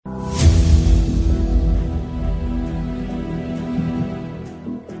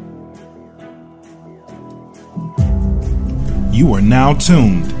You are now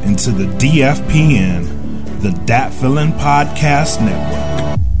tuned into the DFPN, the DatFillin Podcast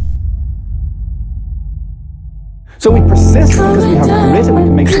Network. So we persist because we have grit and we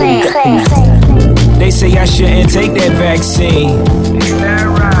can make sure we get things. They say I shouldn't take that vaccine.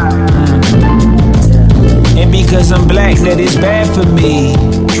 And because I'm black, that is bad for me.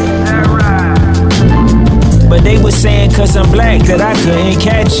 But they were saying cause I'm black that I couldn't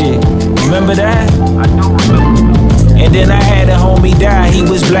catch it. Remember that? I do remember. And then I had a homie die, he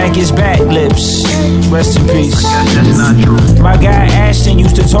was black as back lips. Rest in peace. That's not true. My guy Ashton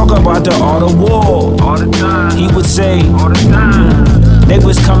used to talk about the art of war. All the time. He would say, all the time. They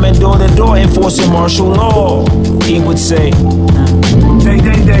was coming door to door enforcing martial law. He would say,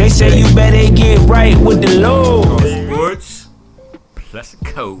 they say you better get right with the law. Sports plus a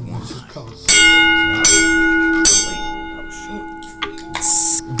code one.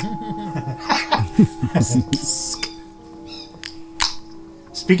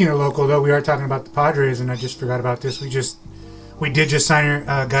 Speaking of local, though, we are talking about the Padres, and I just forgot about this. We did just sign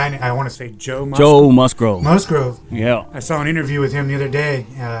a guy, I want to say Joe Musgrove. Musgrove. Yeah. I saw an interview with him the other day.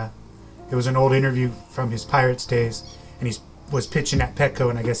 It was an old interview from his Pirates days, and he was pitching at Petco,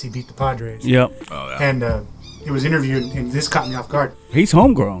 and I guess he beat the Padres. Yep. Oh, yeah. And it was interviewed, and this caught me off guard. He's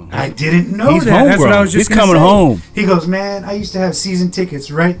homegrown. I didn't know He's that. homegrown. That's what I was just He's coming home. He goes, man, I used to have season tickets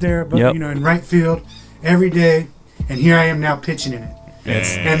right there, but Yep. in right field every day, and here I am now pitching in it. Yeah.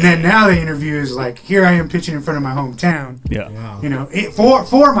 And then now the interview is like, here I am pitching in front of my hometown. Yeah. Wow.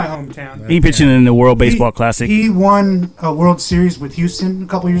 For my hometown. He pitching in the World Baseball Classic. He won a World Series with Houston a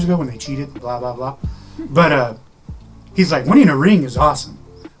couple years ago when they cheated, blah, blah, blah. But he's like, winning a ring is awesome.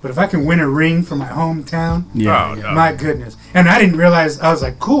 But if I can win a ring for my hometown, my goodness. And I didn't realize, I was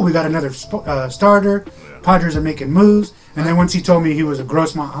like, cool, we got another starter. Yeah. Padres are making moves. And then once he told me he was a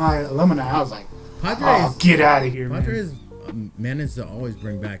Grossmont High alumni, I was like, get out of here, Padres managed to always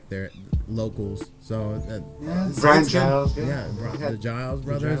bring back their locals. So Brian Giles. The Giles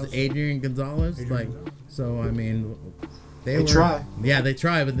brothers, Adrian Gonzalez. So I mean, they try. Yeah, they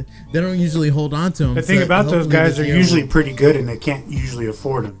try, but they don't usually hold on to them. The thing about those guys, they're usually pretty good, and they can't usually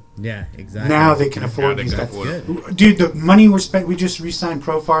afford them. Yeah, exactly. Now they can afford these guys. Dude, the money we spent, we just re-signed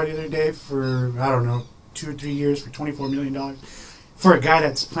Profar the other day for, I don't know, 2 or 3 years for $24 million for a guy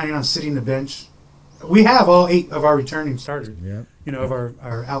that's planning on sitting the bench. We have all 8 of our returning starters. Yep. Of our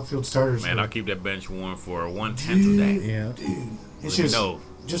outfield starters. Man, I'll keep that bench warm for 1/10 of that. Yeah. Dude, it's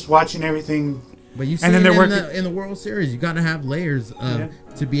just watching everything. But you see, and then in the World Series, you got to have layers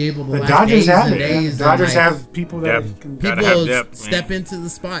to be able to. The last Dodgers days have and it. days. The Dodgers have people that can. People step into the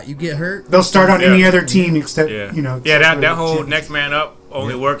spot. You get hurt. They'll start on any other team except that whole next man up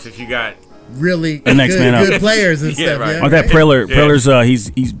only works if you got really the next man up. Good players and stuff. Right. Yeah, Oh, that Preller's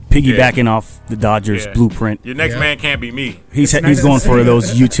he's piggybacking off the Dodgers blueprint. Your next man can't be me. He's going for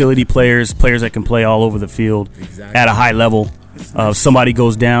those utility players that can play all over the field at a high level. Somebody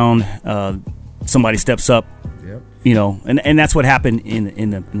goes down, somebody steps up. Yep. And that's what happened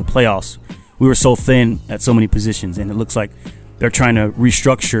in the playoffs. We were so thin at so many positions, and it looks like they're trying to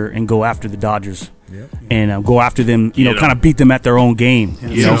restructure and go after the Dodgers. Yep. And go after them, kind of beat them at their own game.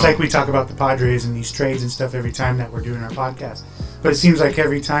 It seems like we talk about the Padres and these trades and stuff every time that we're doing our podcast. But it seems like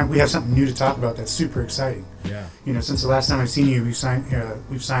every time we have something new to talk about that's super exciting. Yeah. Since the last time I've seen you, we've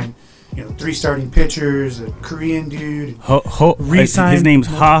signed 3 starting pitchers, a Korean dude. His name's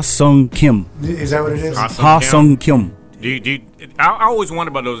Ha-Sung Kim. Is that what it is? Ha-Sung Kim. I always wonder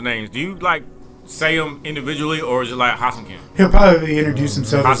about those names. Do you say them individually, or is it like Ha-Sung Kim? He'll probably introduce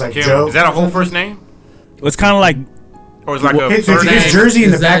himself as like Kim. Joe. Is that a whole first name? It's kind of like, or it's like a his third name? jersey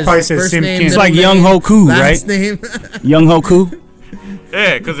in the back probably says Sim Kim. It's like Young Hoku, right? Name. Young Hoku.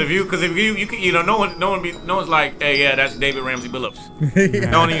 Yeah, because if you no one's like, hey, yeah, that's David Ramsey Billups.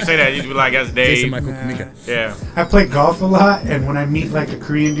 No one even say that. You be like, that's Dave. Jason Michael Kamika. Yeah. I play golf a lot, and when I meet like a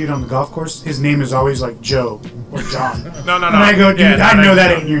Korean dude on the golf course, his name is always like Joe or John. No. And I go, dude, I know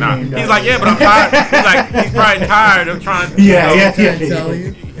that ain't your name. He's like, yeah, but I'm tired. He's probably tired of trying to. Yeah. Tell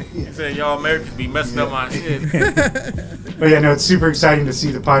you. He said, y'all Americans be messing up my shit. But yeah, no, it's super exciting to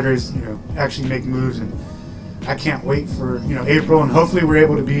see the Padres, actually make moves, and I can't wait for April, and hopefully we're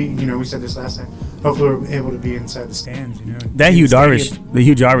able to be. We said this last time. Hopefully we're able to be inside the stands. That Hugh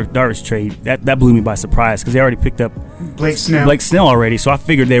Darvish trade that blew me by surprise because they already picked up Blake Snell already. So I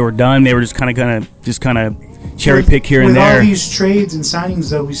figured they were done. They were just kind of cherry pick here and there. With all these trades and signings,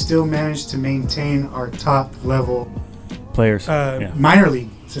 though, we still managed to maintain our top level players, minor league.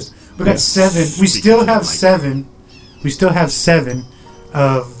 We got 7. We still have 7. We still have 7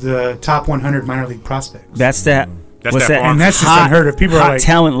 of the top 100 minor league prospects. That's that. What's that? And that's just unheard of. People are like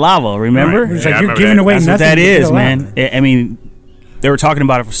talent lava. Remember? It's like you're giving away That's nothing. what that is, man. I mean, they were talking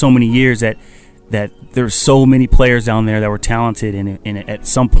about it for so many years that there's so many players down there that were talented, and at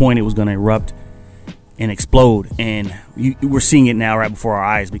some point it was going to erupt and explode. And we're seeing it now right before our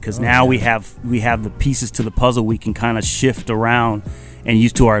eyes, because now we have the pieces to the puzzle we can kind of shift around and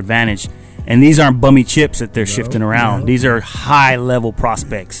use to our advantage. And these aren't bummy chips that they're shifting around. These are high-level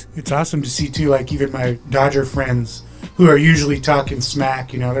prospects. It's awesome to see, too, like, even my Dodger friends who are usually talking smack,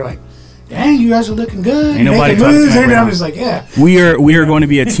 they're like, dang, you guys are looking good. Ain't nobody talking smack right. I'm just like, yeah. We are going to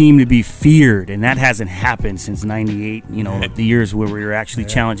be a team to be feared, and that hasn't happened since '98, the years where we were actually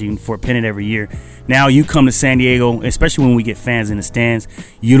challenging for a pennant every year. Now you come to San Diego, especially when we get fans in the stands,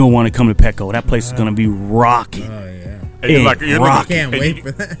 you don't want to come to Petco. That place is going to be rocking. Oh, yeah. I can't wait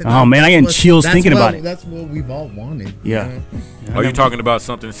for that. Oh, man, I get chills thinking about it. That's what we've all wanted. Yeah. Are you talking about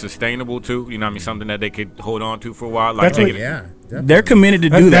something sustainable, too? You know what I mean? Something that they could hold on to for a while? Like they're committed to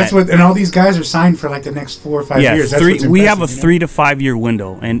do that. That's what, and all these guys are signed for like the next 4 or 5 years. That's we have a 3 to 5 year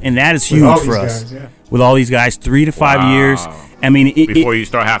window, and that is huge for us. With all these guys, 3 to 5 years. I mean, before you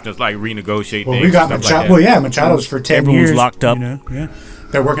start having to like renegotiate. Well, we got Machado. Machado's for 10 Everyone's years. Locked up.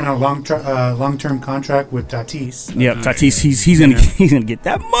 They're working on a long-term contract with Tatis. Yeah, Tatis. He's gonna get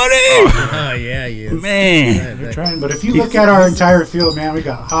that money. Oh yeah, he is. Man, they're trying. But if you look at our entire field, man, we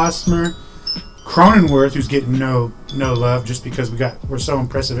got Hosmer, Cronenworth, who's getting no love just because we're so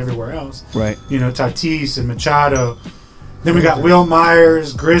impressive everywhere else. Right. Tatis and Machado. Then we got Will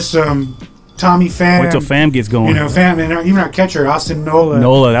Myers, Grissom, Tommy Pham. Wait till Pham gets going. Pham, and even our catcher, Austin Nola.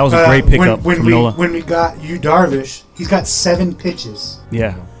 That was a great pickup from Nola. When we got Yu Darvish, he's got 7 pitches.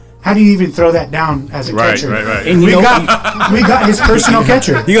 Yeah. How do you even throw that down as a catcher? Right. And we got his personal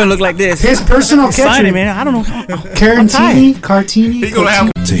catcher. You're gonna look like this. His personal catcher. Sign it, man. I don't know. Cartini.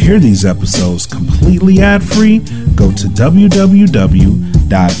 To hear these episodes completely ad-free, go to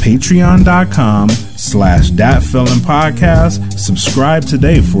www.patreon.com/datfilmpodcast. Subscribe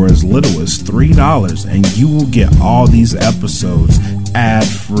today for as little as $3, and you will get all these episodes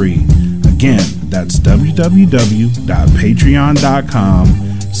ad-free. Again, that's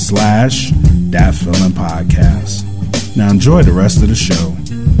www.patreon.com/datfilmpodcast. Now enjoy the rest of the show.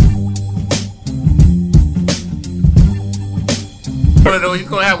 He's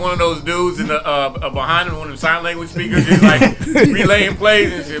gonna have one of those dudes in the behind him, one of the sign language speakers, just like relaying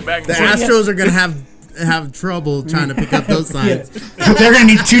plays and shit back and forth. The Astros are gonna have trouble trying to pick up those signs. They're gonna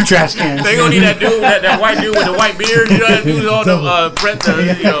need 2 trash cans. They're gonna need that dude, that white dude with the white beard. You know that dude, all the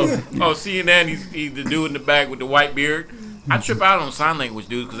CNN. He's the dude in the back with the white beard. I trip out on sign language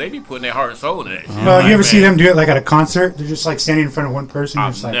dudes because they be putting their heart and soul in that shit. You ever see them do it like at a concert? They're just like standing in front of one person.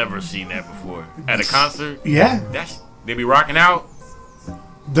 I've never seen that before. At a concert? Yeah. They be rocking out?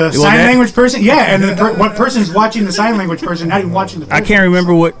 The sign language person? Yeah, and what person's watching the sign language person, not even watching the person. I can't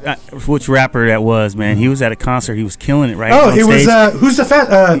remember which rapper that was, man. He was at a concert. He was killing it, right? Oh, it was, who's the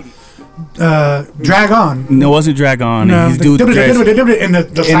fat... Drag On. No, it wasn't Drag On. No, he's dude and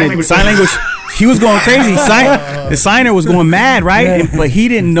the sign language. He was going crazy. The signer was going mad, right? But he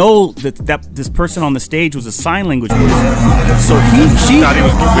didn't know that this person on the stage was a sign language person. So she thought he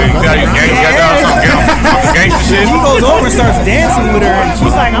was gangster shit. He goes over and starts dancing with her, and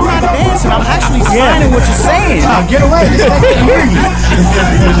she's like, "I'm not dancing. I'm actually signing what you're saying." Get away! I can hear you.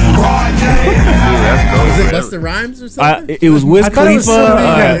 Was it Busta Rhymes or something? It was Wiz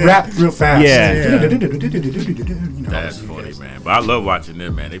Khalifa. Rapped real fast. Yeah. That's funny, man. But I love watching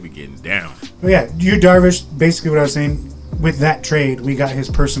them, man. They be getting down. Well, yeah, Yu Darvish, basically what I was saying, with that trade, we got his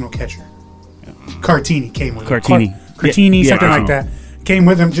personal catcher. Cartini came with him. Cartini, something like that. Came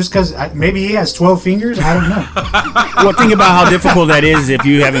with him just because maybe he has 12 fingers. I don't know. Well, think about how difficult that is if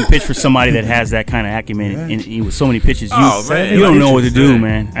you haven't pitched for somebody that has that kind of acumen and with so many pitches. You don't know what to do,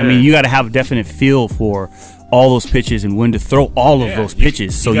 man. I mean, you got to have a definite feel for all those pitches and when to throw all of those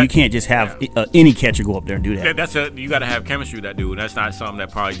pitches. So you can't just have any catcher go up there and do that. You got to have chemistry with that dude. That's not something that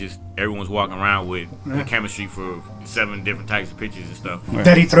probably just everyone's walking around with the chemistry for 7 different types of pitches and stuff. Right.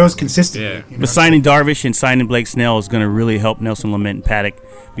 That he throws consistently. Yeah. But signing Darvish and signing Blake Snell is going to really help Nelson Lamet and Paddock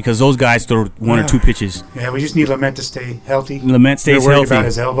because those guys throw 1 or 2 pitches. Yeah, we just need Lamet to stay healthy. Lamet stays We're worried healthy about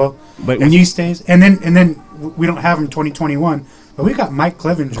his elbow. But when he stays, and then we don't have him 2021. But we got Mike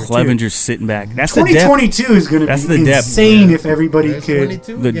Clevenger. Clevenger's sitting back. That's 2022 is going to be insane if everybody could.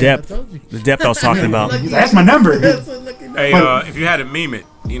 The depth I was talking about. That's my number. Hey, if you had to meme it,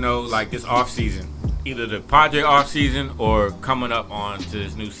 like this off season, either the Padre off season or coming up on to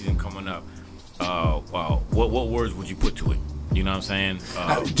this new season coming up, what words would you put to it? You know what I'm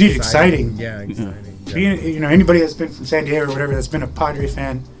saying? Dude, exciting. Yeah, exciting. Being, anybody that's been from San Diego or whatever that's been a Padre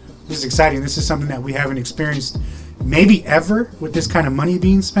fan, this is exciting. This is something that we haven't experienced maybe ever with this kind of money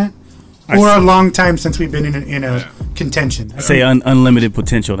being spent. or a long time since we've been in a contention. I say unlimited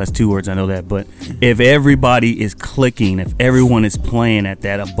potential. That's 2 words. I know that. But if everybody is clicking, if everyone is playing at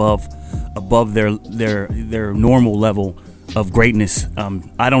that above their normal level of greatness,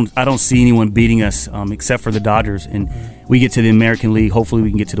 I don't see anyone beating us except for the Dodgers. And we get to the American League. Hopefully, we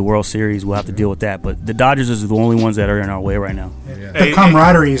can get to the World Series. We'll have to deal with that. But the Dodgers is the only ones that are in our way right now. The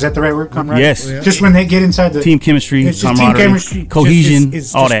camaraderie, is that the right word? Camaraderie? Yes. Just when they get inside the team chemistry, camaraderie, cohesion,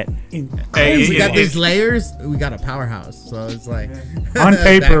 all that. We got these layers. We got a powerhouse. So it's like on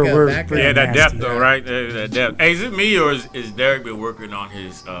paper, we're that depth though, right? That depth. Hey, is it me or is Derek been working on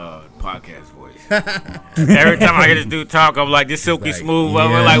his podcast voice? Every time I hear this dude talk, I'm like, this silky smooth.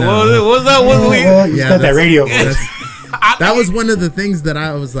 I'm like, what's up? He's got that radio voice. That was one of the things that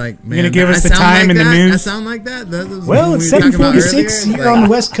I was like, man. You're going to give us the time and the news? I sound like that? Well, it's 7:46 here on the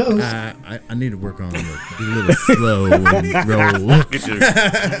West Coast. I need to work on it. Be a little slow and roll.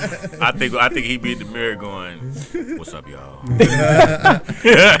 I think he be in the mirror going, what's up, y'all? I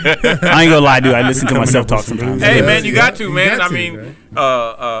ain't going to lie, dude. I listen to myself talk sometimes. Hey, man, you got to, man. I mean,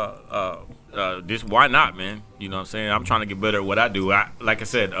 this, why not, man? You know what I'm saying? I'm trying to get better at what I do. Like I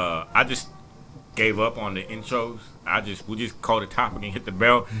said, I just gave up on the intros. We just call the topic and hit the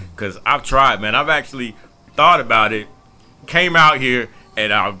bell because I've tried, man. I've actually thought about it, came out here,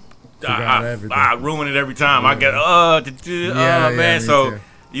 and I ruin it every time. I get man. So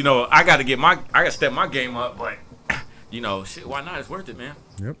you know, I got to step my game up, but you know, shit, why not? It's worth it, man.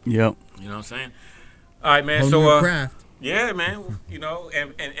 Yep. You know what I'm saying? All right, man. So craft. Yeah, man. You know,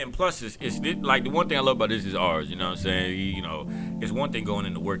 and plus, it's like the one thing I love about this is ours. You know what I'm saying? You know, it's one thing going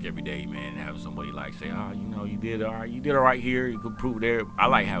into work every day, man, and having somebody like say, oh, you know, you did all right here. You could prove there. I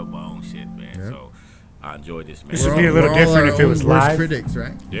like having my own shit, man. Yep. So I enjoy this, man. This would be a little different if it was live. Critics,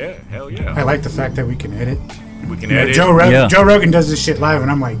 right? Yeah, hell yeah. I like the fact that we can edit. We can edit. Joe Rogan does this shit live,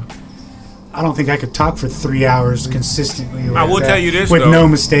 and I'm like, I don't think I could talk for 3 hours consistently. I will tell you this with though, no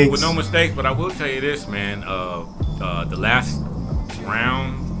mistakes. With no mistakes, but I will tell you this, man. The last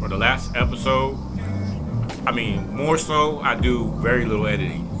round or the last episode, I mean, more so, I do very little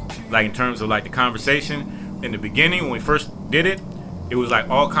editing. Like in terms of like the conversation in the beginning when we first did it, it was like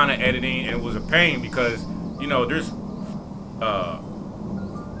all kind of editing, and it was a pain because you know there's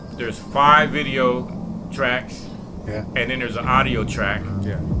 5 video tracks. Yeah. And then there's an audio track.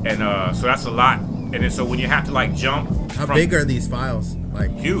 Yeah. And so that's a lot. And then so when you have to like jump. How big are these files? Like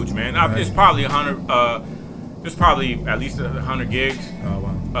huge, man. It's probably 100. There's probably at least 100 gigs. Oh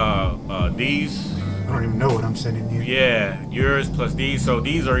wow. These. I don't even know what I'm sending you. Yeah, yours plus these. So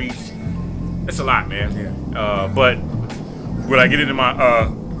these are each. It's a lot, man. Yeah. But when I get into my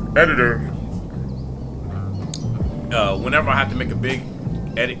editor, whenever I have to make a big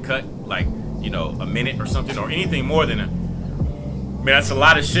edit cut, like. You know, a minute or something, or anything more than man, that's a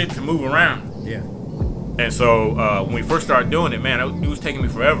lot of shit to move around. Yeah. And so when we first started doing it, man, it was taking me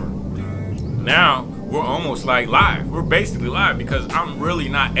forever. Now we're almost like live. We're basically live because I'm really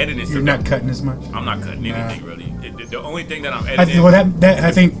not editing. You're not cutting as much. I'm not cutting anything really. The only thing that I'm editing.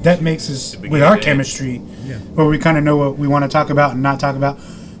 I think that makes us with our chemistry, where we kind of know what we want to talk about and not talk about.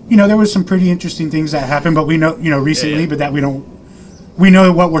 You know, there was some pretty interesting things that happened, but we know, recently, but that we don't. We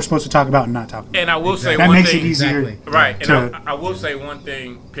know what we're supposed to talk about and not talk about. And I will say that one makes thing. It easier. Right. And I will say one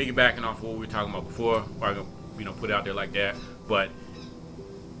thing, piggybacking off of what we were talking about before, or I can, put it out there like that. But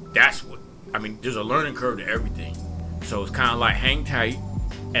that's what, I mean, there's a learning curve to everything. So it's kind of like hang tight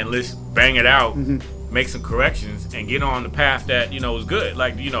and let's bang it out, make some corrections, and get on the path that, is good.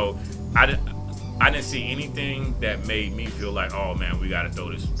 Like, I didn't see anything that made me feel like, oh, man, we got to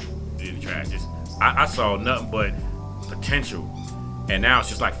throw this in the trash. I saw nothing but potential. And now it's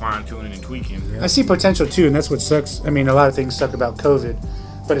just like fine-tuning and tweaking. I see potential, too, and that's what sucks. I mean, a lot of things suck about COVID,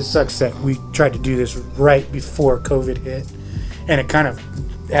 but it sucks that we tried to do this right before COVID hit, and it kind of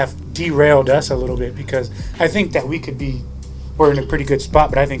derailed us a little bit because I think that we're in a pretty good spot,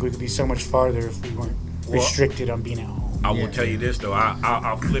 but I think we could be so much farther if we weren't restricted on being at home. I will tell you this, though.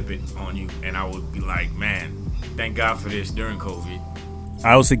 I'll flip it on you, and I would be like, man, thank God for this during COVID.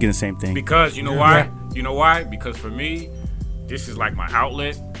 I was thinking the same thing. Because you know why? Yeah. You know why? Because for me, this is like my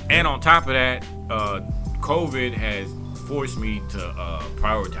outlet, and on top of that, COVID has forced me to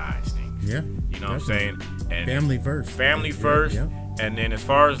prioritize things. Yeah, you know what I'm saying? And family first. Family first, and then as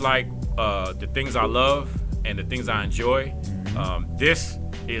far as like the things I love and the things I enjoy, this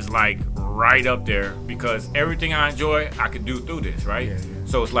is like right up there because everything I enjoy, I could do through this, right? Yeah.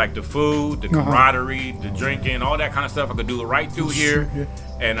 So it's like the food, the camaraderie, the drinking, all that kind of stuff. I could do it right through here,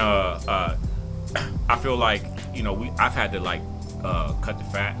 and I feel like. I've had to like cut the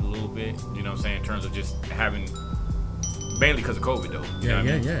fat a little bit, you know what I'm saying, in terms of just having mainly because of COVID though. You know what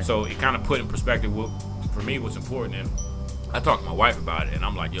I mean? Yeah. So it kind of put in perspective for me what's important. And I talked to my wife about it, and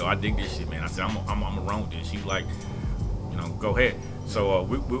I'm like, yo, I dig this shit, man. I said I'm around with this. She was like, you know, go ahead. So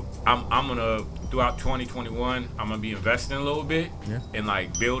I'm gonna throughout 2021, I'm gonna be investing a little bit and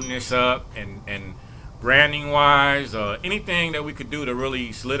like building this up and branding wise, anything that we could do to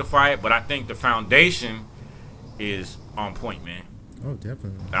really solidify it. But I think the foundation is on point, man. Oh,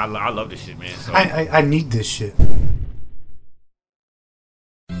 definitely. I love this shit, man. So I need this shit.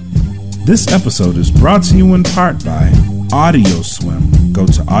 This episode is brought to you in part by AudioSwim. Go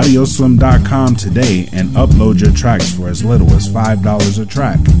to audioswim.com today and upload your tracks for as little as $5 a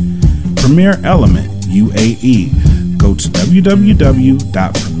track. Premier Element UAE. Go to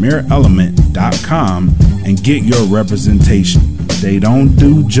www.premierelement.com and get your representation. They don't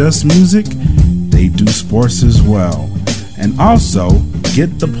do just music, they do sports as well. And also,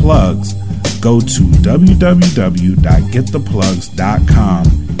 Get the Plugs. Go to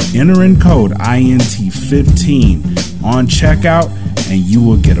www.gettheplugs.com. Enter in code INT15 on checkout and you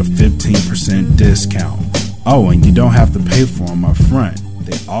will get a 15% discount. Oh, and you don't have to pay for them up front.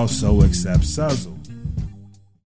 They also accept Sezzle.